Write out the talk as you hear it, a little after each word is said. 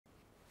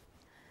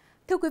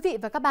Thưa quý vị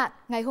và các bạn,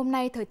 ngày hôm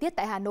nay thời tiết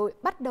tại Hà Nội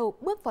bắt đầu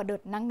bước vào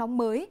đợt nắng nóng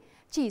mới.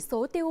 Chỉ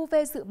số tia UV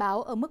dự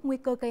báo ở mức nguy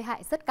cơ gây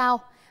hại rất cao.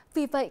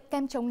 Vì vậy,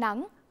 kem chống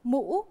nắng,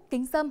 mũ,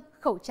 kính râm,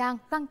 khẩu trang,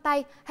 găng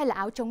tay hay là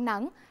áo chống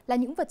nắng là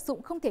những vật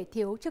dụng không thể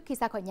thiếu trước khi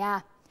ra khỏi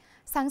nhà.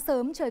 Sáng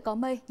sớm trời có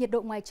mây, nhiệt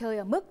độ ngoài trời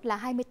ở mức là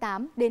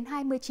 28 đến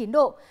 29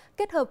 độ,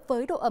 kết hợp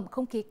với độ ẩm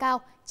không khí cao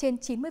trên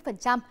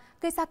 90%,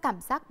 gây ra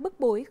cảm giác bức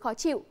bối, khó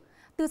chịu.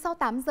 Từ sau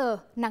 8 giờ,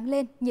 nắng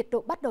lên, nhiệt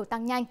độ bắt đầu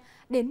tăng nhanh.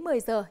 Đến 10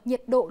 giờ,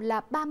 nhiệt độ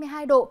là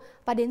 32 độ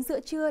và đến giữa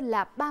trưa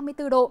là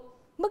 34 độ.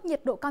 Mức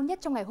nhiệt độ cao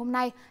nhất trong ngày hôm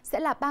nay sẽ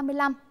là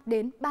 35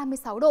 đến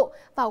 36 độ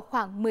vào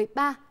khoảng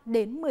 13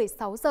 đến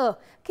 16 giờ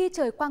khi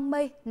trời quang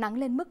mây, nắng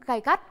lên mức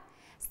gay gắt.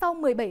 Sau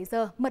 17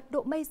 giờ, mật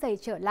độ mây dày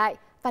trở lại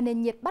và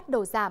nền nhiệt bắt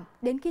đầu giảm.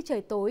 Đến khi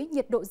trời tối,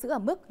 nhiệt độ giữ ở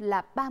mức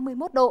là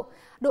 31 độ.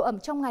 Độ ẩm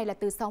trong ngày là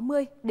từ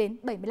 60 đến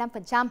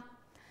 75%.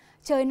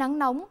 Trời nắng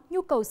nóng,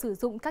 nhu cầu sử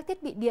dụng các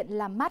thiết bị điện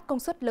làm mát công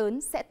suất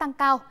lớn sẽ tăng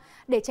cao.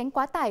 Để tránh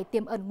quá tải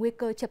tiềm ẩn nguy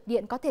cơ chập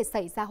điện có thể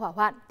xảy ra hỏa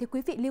hoạn, thì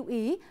quý vị lưu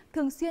ý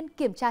thường xuyên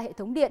kiểm tra hệ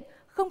thống điện,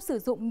 không sử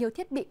dụng nhiều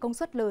thiết bị công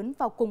suất lớn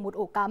vào cùng một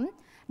ổ cắm,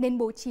 nên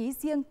bố trí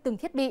riêng từng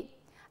thiết bị.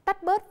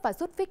 Tắt bớt và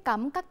rút phích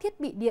cắm các thiết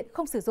bị điện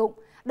không sử dụng,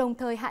 đồng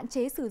thời hạn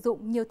chế sử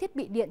dụng nhiều thiết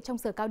bị điện trong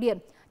giờ cao điểm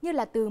như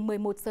là từ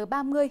 11 giờ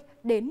 30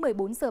 đến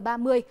 14 giờ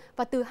 30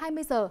 và từ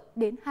 20 giờ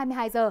đến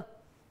 22 giờ.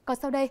 Còn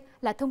sau đây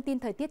là thông tin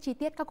thời tiết chi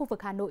tiết các khu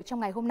vực Hà Nội trong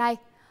ngày hôm nay.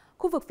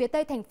 Khu vực phía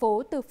Tây thành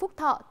phố từ Phúc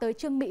Thọ tới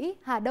Chương Mỹ,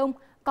 Hà Đông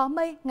có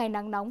mây, ngày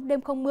nắng nóng,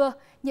 đêm không mưa,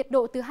 nhiệt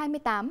độ từ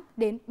 28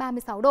 đến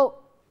 36 độ.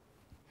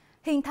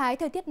 Hình thái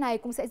thời tiết này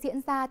cũng sẽ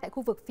diễn ra tại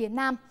khu vực phía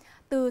Nam,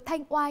 từ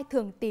Thanh Oai,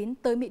 Thường Tín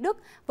tới Mỹ Đức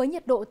với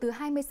nhiệt độ từ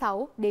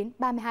 26 đến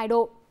 32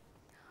 độ.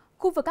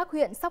 Khu vực các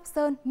huyện Sóc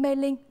Sơn, Mê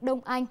Linh,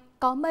 Đông Anh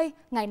có mây,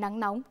 ngày nắng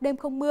nóng, đêm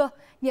không mưa,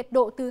 nhiệt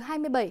độ từ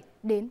 27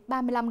 đến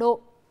 35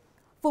 độ.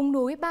 Vùng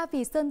núi Ba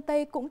Vì Sơn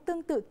Tây cũng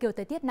tương tự kiểu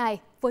thời tiết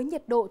này với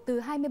nhiệt độ từ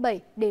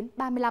 27 đến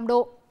 35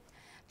 độ.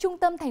 Trung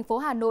tâm thành phố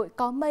Hà Nội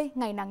có mây,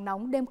 ngày nắng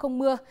nóng, đêm không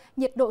mưa,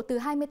 nhiệt độ từ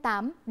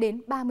 28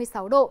 đến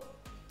 36 độ.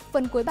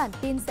 Phần cuối bản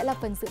tin sẽ là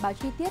phần dự báo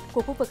chi tiết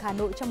của khu vực Hà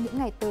Nội trong những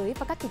ngày tới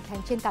và các tỉnh thành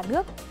trên cả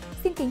nước.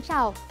 Xin kính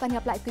chào và hẹn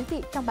gặp lại quý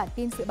vị trong bản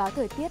tin dự báo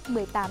thời tiết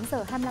 18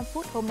 giờ 25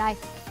 phút hôm nay.